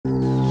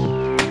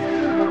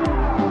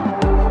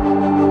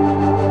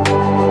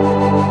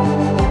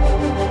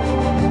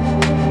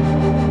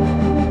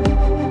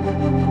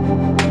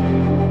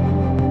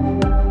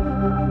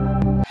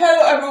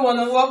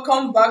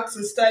welcome back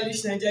to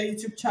Stylish Naija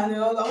YouTube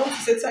channel. I want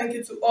to say thank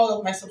you to all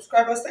of my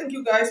subscribers. Thank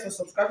you guys for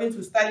subscribing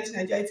to Stylish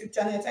Naija YouTube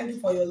channel. Thank you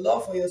for your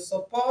love, for your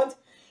support.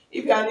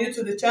 If you are new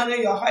to the channel,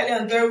 you're highly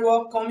and very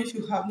welcome. If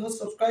you have not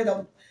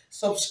subscribed,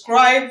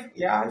 subscribe.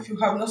 Yeah, if you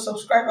have not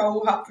subscribed, I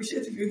will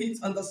appreciate if you hit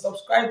on the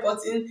subscribe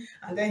button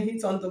and then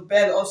hit on the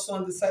bell also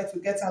on the side to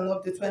get an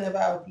update whenever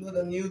I upload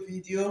a new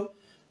video.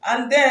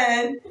 And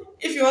then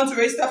if you want to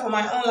register for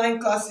my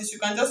online classes, you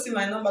can just see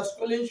my number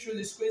scrolling through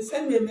the screen.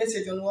 Send me a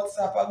message on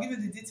WhatsApp. I'll give you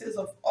the details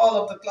of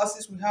all of the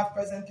classes we have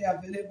presently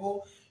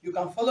available. You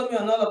can follow me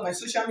on all of my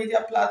social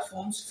media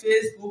platforms: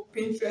 Facebook,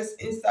 Pinterest,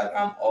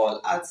 Instagram,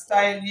 all at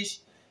Stylish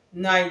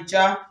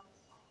Naija.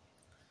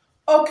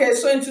 Okay,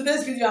 so in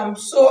today's video, I'm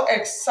so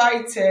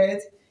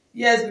excited.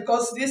 Yes,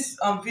 because this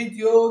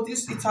video,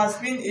 it has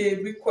been a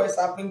request.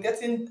 I've been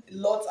getting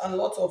lots and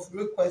lots of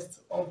requests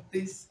of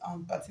this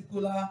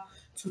particular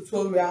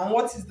tutorial. And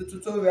what is the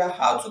tutorial?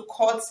 How to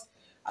cut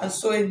and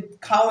sew a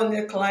cowl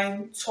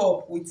neckline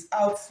top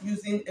without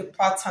using a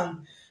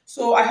pattern.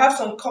 So I have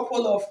some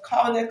couple of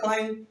cowl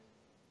neckline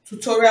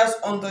tutorials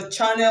on the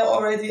channel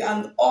already,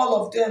 and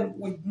all of them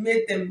we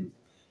made them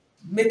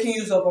making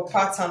use of a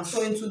pattern.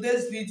 So in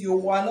today's video,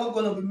 we're not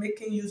going to be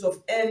making use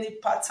of any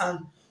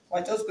pattern.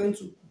 We're just going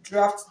to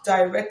draft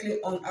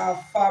directly on our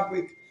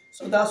fabric.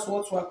 So that's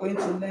what we're going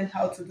to learn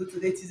how to do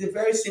today. It is a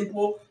very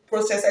simple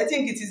process. I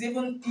think it is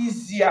even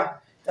easier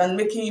than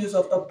making use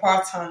of the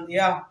pattern.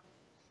 Yeah.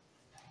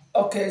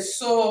 Okay,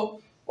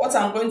 so what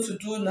I'm going to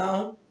do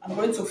now, I'm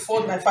going to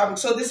fold my fabric.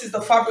 So this is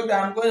the fabric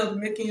that I'm going to be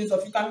making use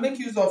of. You can make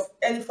use of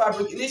any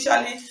fabric.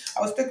 Initially,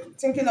 I was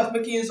thinking of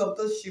making use of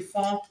this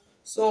chiffon.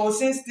 So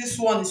since this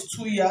one is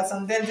 2 years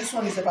and then this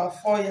one is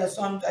about 4 years,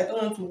 so I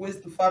don't want to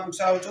waste the fabric,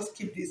 so I'll just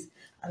keep this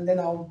and then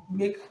I'll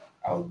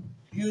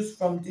use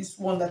from this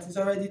one that is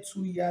already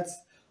 2 years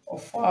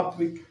of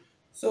fabric.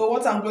 So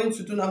what I'm going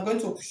to do now, I'm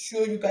going to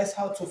show you guys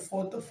how to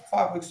fold the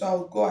fabric. So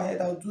I'll go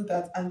ahead, I'll do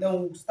that, and then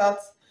we'll start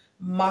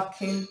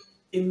marking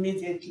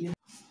immediately.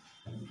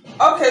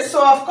 Okay,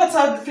 so I've cut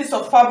out the piece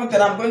of fabric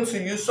that I'm going to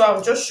use, so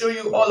I'll just show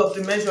you all of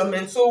the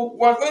measurements. So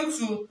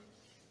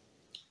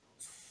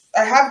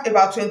I have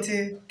about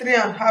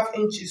 23.5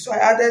 inches, so I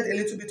added a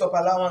little bit of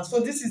allowance. So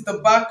this is the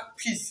back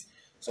piece.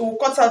 So we'll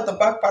cut out the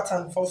back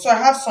pattern first. So I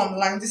have some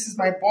line. This is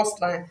my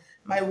bust line,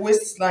 my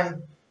waist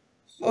line.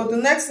 So the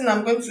next thing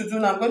I'm going to do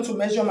now, I'm going to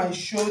measure my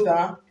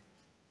shoulder.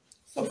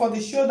 So for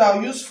the shoulder,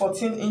 I'll use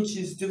 14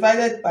 inches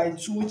divided by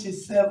 2, which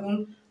is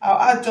 7. I'll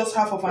add just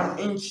half of an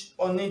inch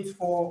on it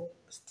for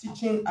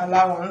stitching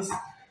allowance.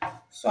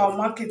 So I'll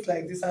mark it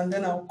like this, and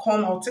then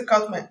I'll take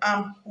out my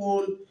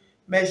armhole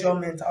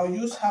measurement. I'll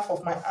use half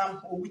of my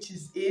armhole, which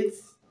is 8.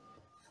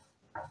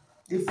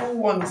 The full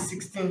one is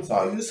 16, so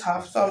I'll use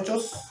half. So I'll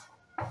just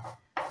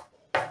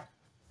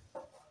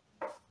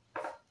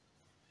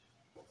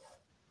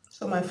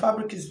my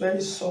fabric is very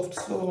soft,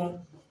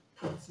 so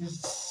it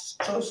is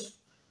just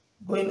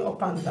going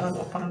up and down,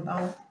 up and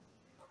down.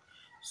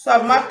 So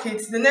I've marked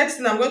it. The next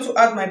thing, I'm going to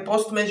add my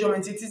bust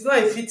measurement. It is not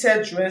a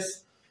fitted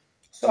dress,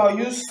 so I'll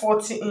use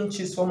 40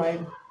 inches for my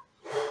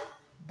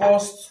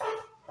bust.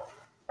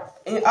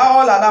 In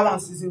all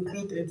allowances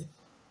included,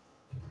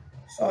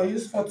 so I'll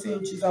use 40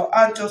 inches. I'll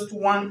add just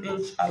 1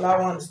 inch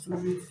allowance to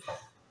it,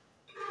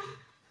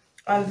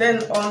 and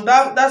then on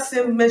that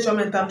same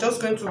measurement, I'm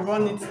just going to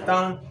run it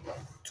down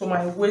to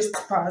my waist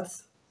part,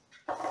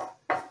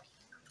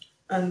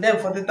 and then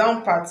for the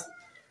down part,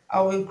 I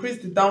will increase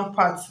the down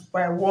part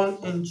by 1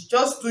 inch.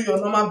 Just do your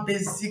normal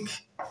basic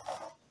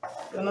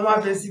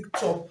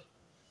top.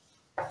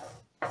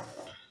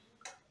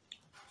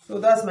 So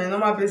that's my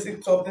normal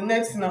basic top. The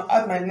next thing, I'll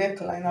add my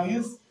neckline. I'll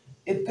use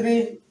a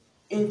 3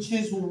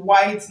 inches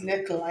wide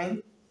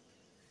neckline.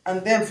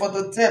 And then for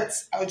the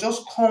depth, I'll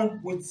just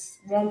come with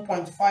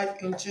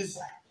 1.5 inches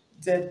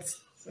depth.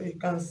 So you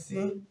can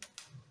see.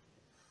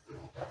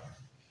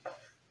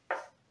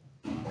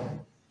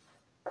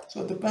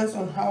 So it depends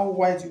on how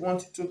wide you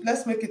want it to.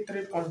 Let's make it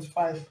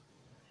 3.5.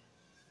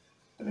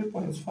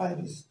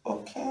 3.5 is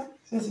okay,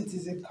 since it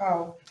is a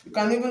cowl. You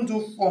can even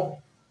do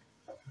 4.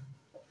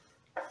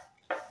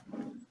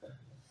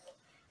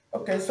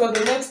 Okay, so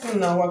the next thing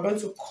now, we're going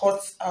to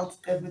cut out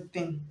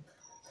everything.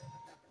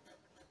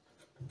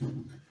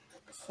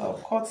 So I'll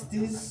cut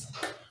this.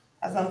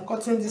 As I'm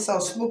cutting this, I'll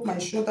slope my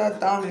shoulder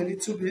down a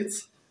little bit.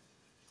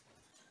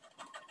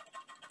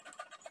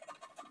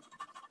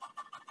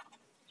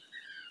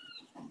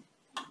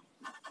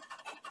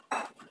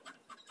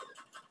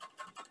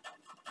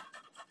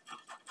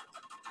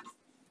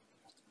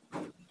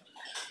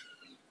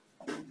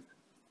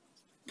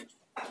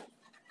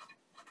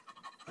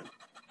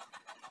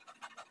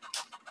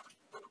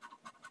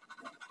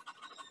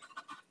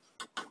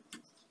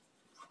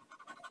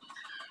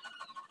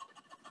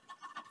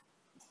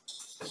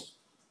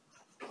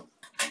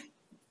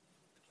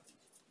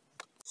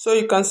 So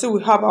you can see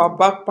we have our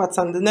back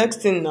pattern. The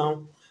next thing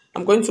now,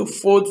 I'm going to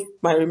fold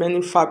my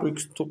remaining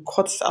fabrics to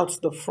cut out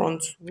the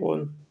front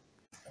one.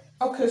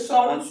 Okay, so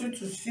I want you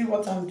to see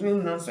what I'm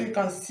doing now. So you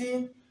can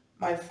see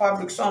my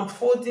fabric. So I'm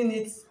folding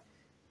it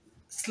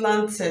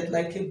slanted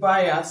like a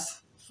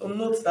bias. So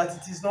note that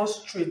it is not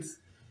straight.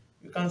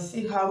 You can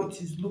see how it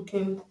is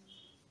looking.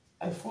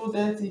 I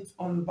folded it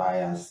on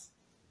bias.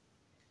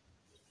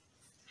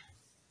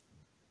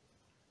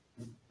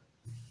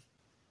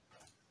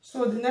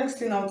 So the next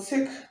thing, I'll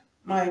take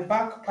my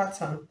back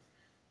pattern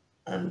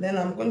and then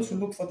I'm going to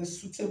look for the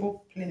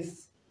suitable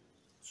place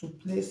to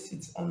place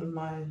it on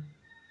my,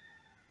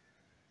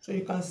 so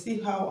you can see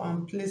how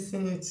I'm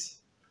placing it.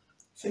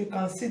 So you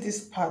can see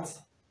this part.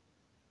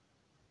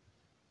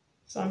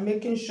 So I'm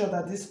making sure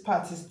that this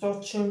part is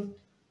touching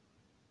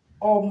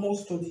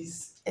almost to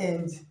this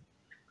end.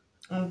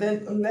 And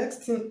then the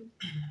next thing,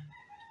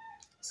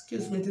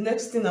 excuse me, the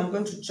next thing I'm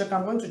going to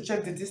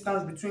check the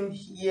distance between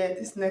here,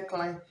 this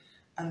neckline,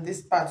 and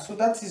this part. So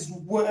that is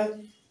where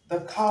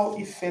the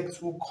cowl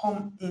effect will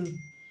come in.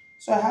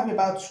 So I have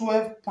about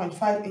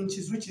 12.5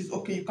 inches, which is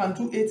okay. You can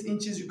do 8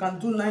 inches, you can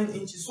do 9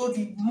 inches. So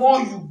the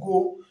more you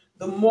go,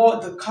 the more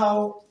the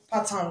cowl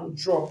pattern will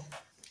drop.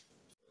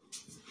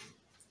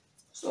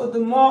 So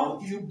the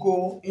more you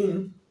go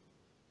in,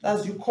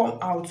 as you come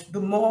out,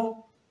 the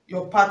more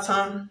your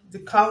pattern, the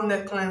cowl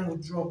neckline will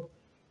drop.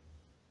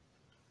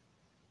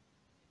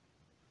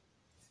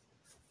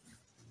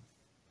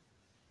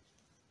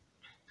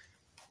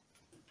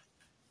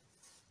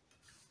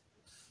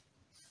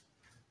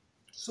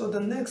 So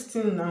the next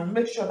thing now,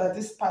 make sure that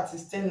this part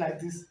is staying like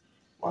this.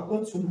 We're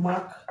going to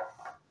mark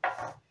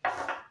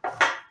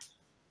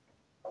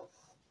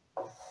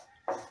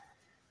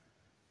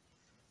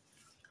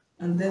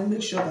and then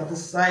make sure that the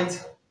side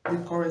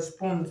will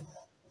correspond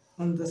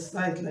on the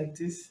side like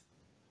this.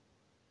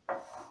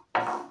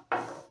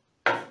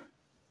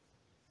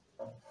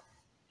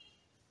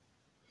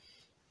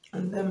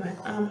 And then my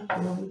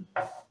armhole.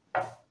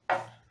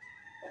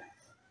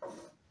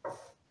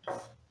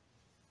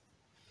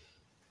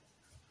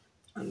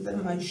 And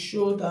then my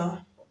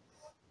shoulder.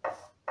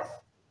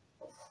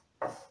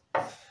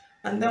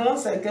 And then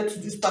once I get to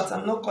this part,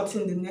 I'm not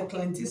cutting the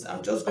neckline. This,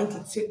 I'm just going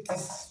to take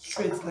this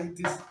straight like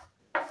this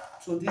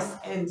to this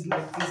end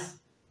like this.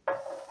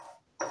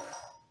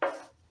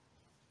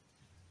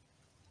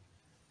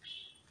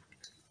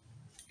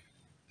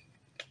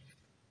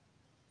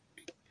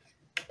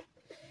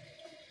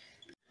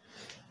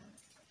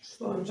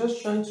 So I'm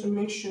just trying to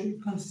make sure you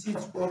can see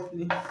it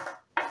properly.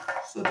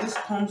 So this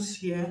comes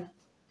here,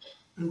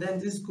 and then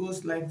this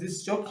goes like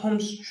this, just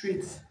comes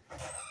straight.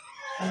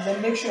 And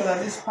then make sure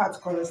that this part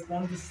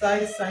corresponds, the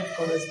side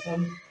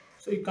correspond.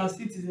 So you can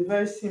see it is a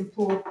very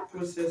simple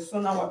process.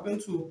 So now we're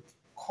going to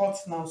cut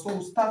now. So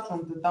we'll start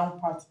from the down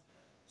part.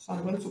 So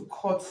I'm going to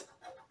cut.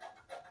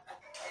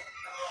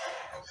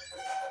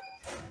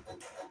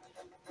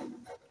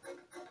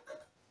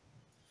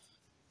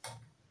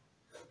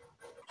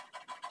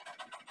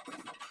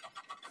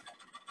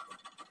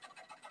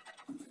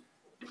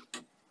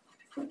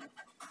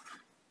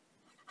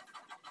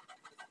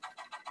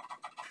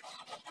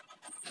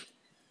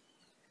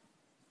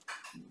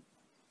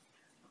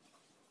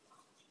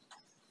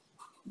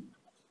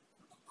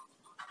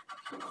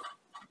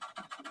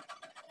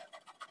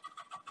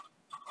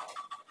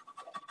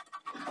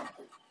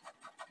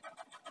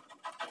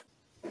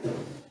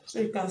 So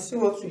you can see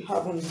what we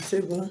have on the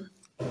table.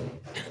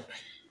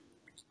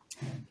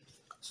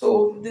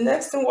 So the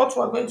next thing, what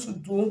we're going to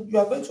do, you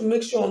are going to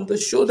make sure on the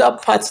shoulder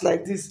part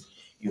like this,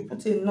 you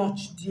put a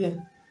notch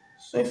there.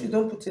 So if you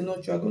don't put a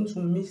notch, you are going to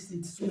miss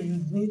it. So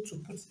you need to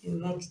put a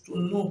notch to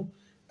know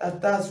that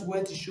that's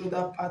where the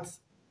shoulder part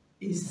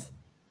is.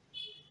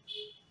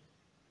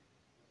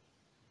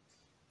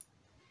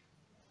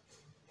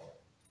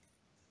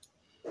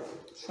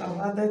 So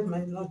I've added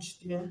my notch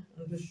there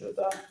on the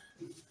shoulder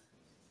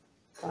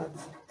part.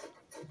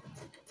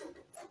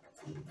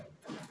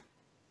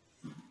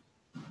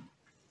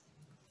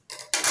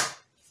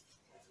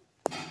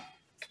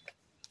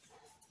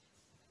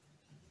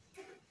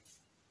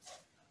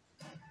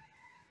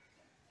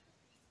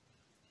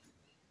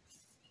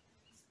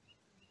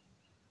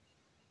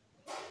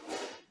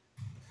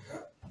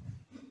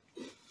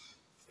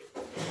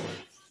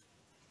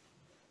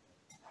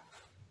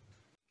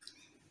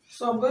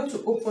 So I'm going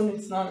to open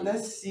it now.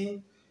 Let's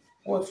see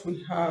what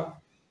we have.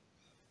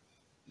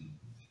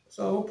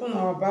 So open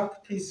our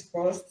back piece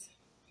first.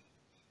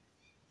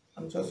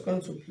 I'm just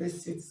going to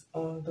place it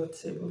on the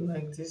table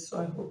like this. So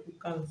I hope you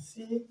can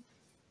see.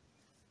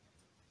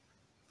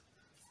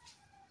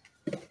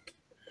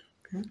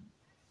 Okay.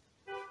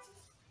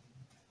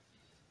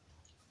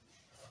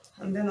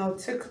 And then I'll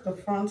take the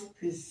front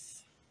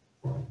piece.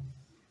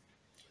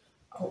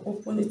 I'll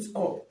open it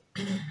up.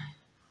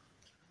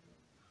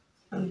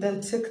 And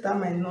then take that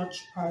my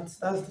notch part,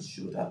 that's the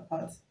shoulder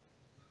part.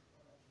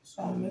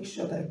 So I'll make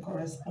sure that it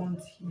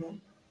corresponds here.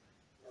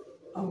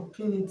 I'll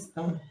pin it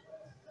down.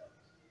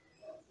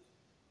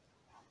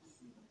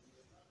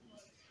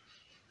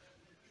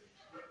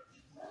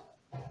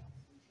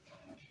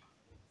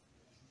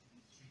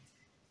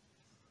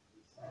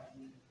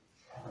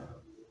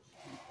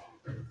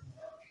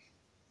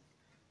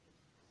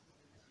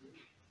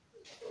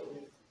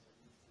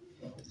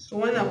 So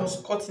when I was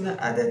cutting, I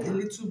added a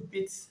little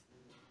bit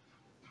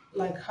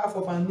like half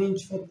of an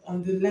inch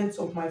on the length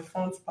of my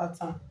front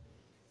pattern.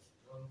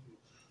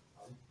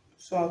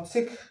 So I'll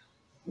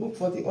look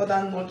for the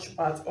other notch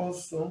part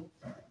also.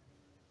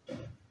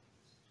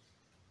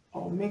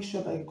 I'll make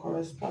sure that it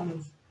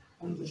corresponds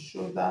on the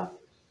shoulder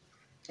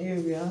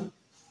area.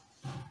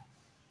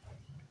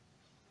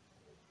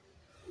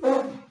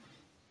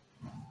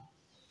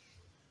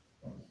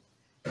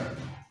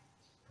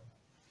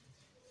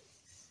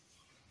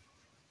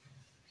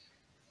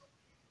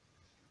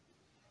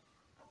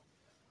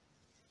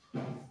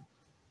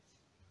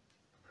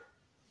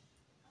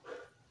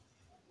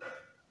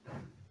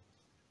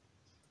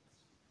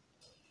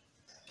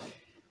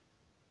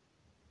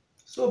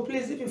 So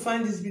please, if you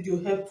find this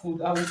video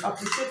helpful, I would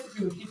appreciate if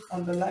you hit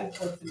on the like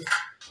button.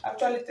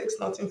 Actually, it takes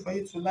nothing for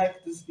you to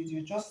like this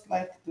video. Just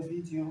like the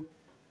video.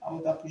 I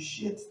would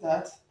appreciate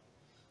that.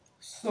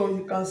 So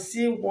you can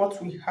see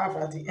what we have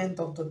at the end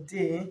of the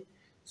day.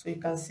 So you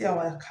can see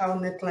our cowl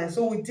neckline.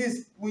 So with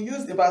this, we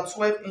used about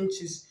 12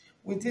 inches.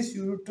 With this,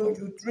 you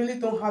really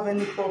don't have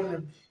any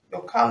problem.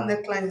 Your cowl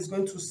neckline is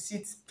going to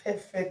sit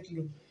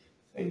perfectly.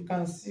 So you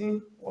can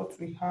see what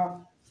we have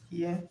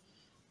here.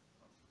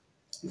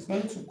 It's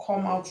going to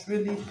come out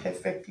really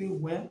perfectly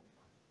well.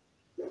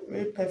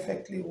 Very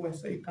perfectly well.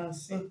 So you can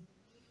see.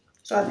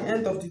 So at the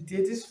end of the day,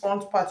 this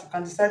front part, you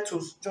can decide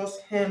to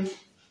just hem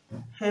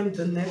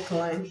the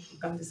neckline. You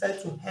can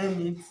decide to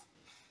hem it.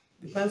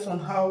 Depends on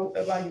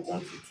however you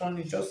want to turn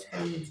it, just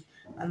hem it.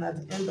 And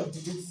at the end of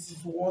the day, this is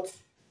what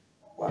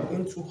we are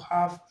going to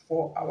have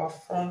for our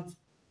front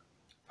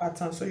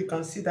pattern. So you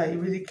can see that it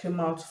really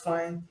came out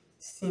fine,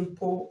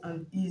 simple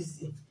and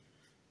easy.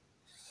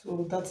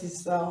 So that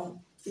is how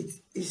it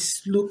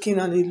is looking,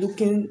 and it's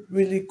looking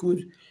really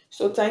good.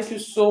 So thank you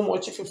so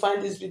much. If you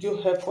find this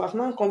video helpful, I've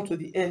now come to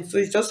the end, so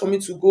it's just for me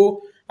to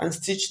go and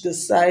stitch the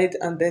side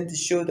and then the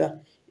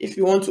shoulder. If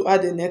you want to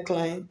add a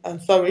neckline,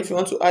 I'm sorry, if you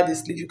want to add a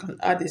sleeve, you can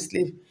add a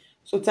sleeve.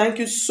 So thank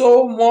you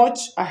so much.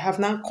 I have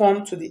now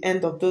come to the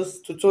end of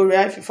this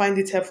tutorial. If you find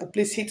it helpful,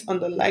 please hit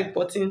on the like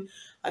button,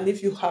 and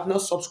if you have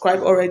not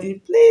subscribed already,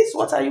 please,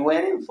 what are you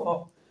waiting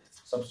for?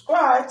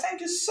 Subscribe.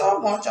 Thank you so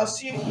much. I'll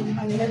see you in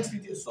my next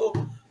video. So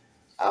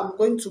I'm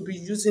going to be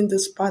using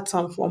this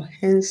pattern from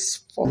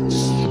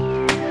henceforth.